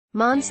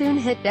Monsoon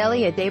hit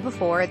Delhi a day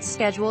before its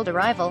scheduled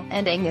arrival,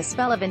 ending a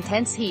spell of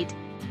intense heat.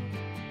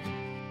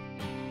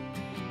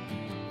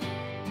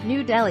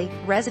 New Delhi.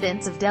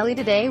 Residents of Delhi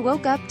today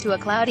woke up to a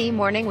cloudy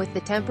morning with the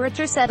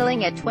temperature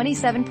settling at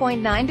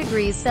 27.9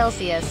 degrees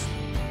Celsius.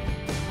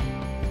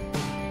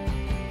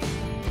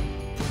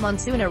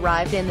 Monsoon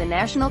arrived in the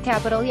national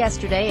capital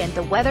yesterday and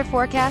the weather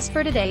forecast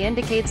for today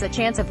indicates a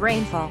chance of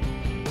rainfall.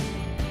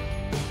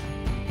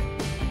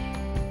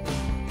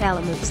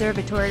 Palam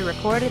Observatory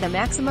recorded a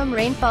maximum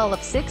rainfall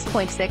of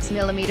 6.6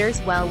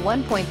 mm, while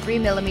 1.3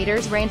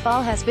 mm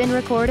rainfall has been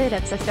recorded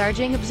at Sara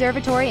J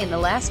Observatory in the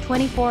last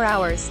 24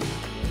 hours.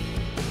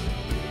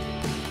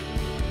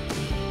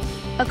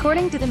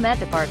 According to the Met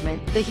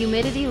Department, the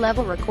humidity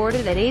level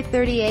recorded at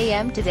 8:30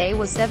 a.m. today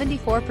was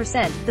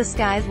 74%. The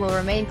skies will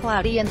remain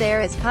cloudy and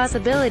there is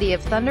possibility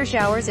of thunder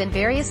showers in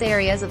various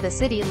areas of the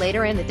city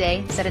later in the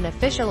day, said an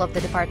official of the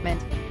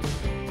department.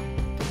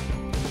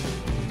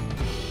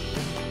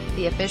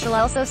 The official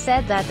also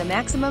said that the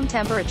maximum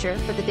temperature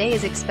for the day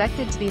is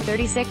expected to be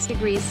 36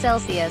 degrees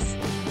Celsius.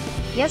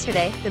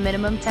 Yesterday, the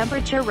minimum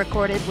temperature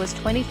recorded was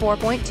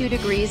 24.2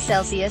 degrees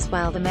Celsius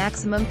while the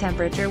maximum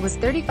temperature was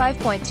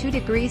 35.2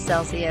 degrees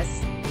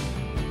Celsius.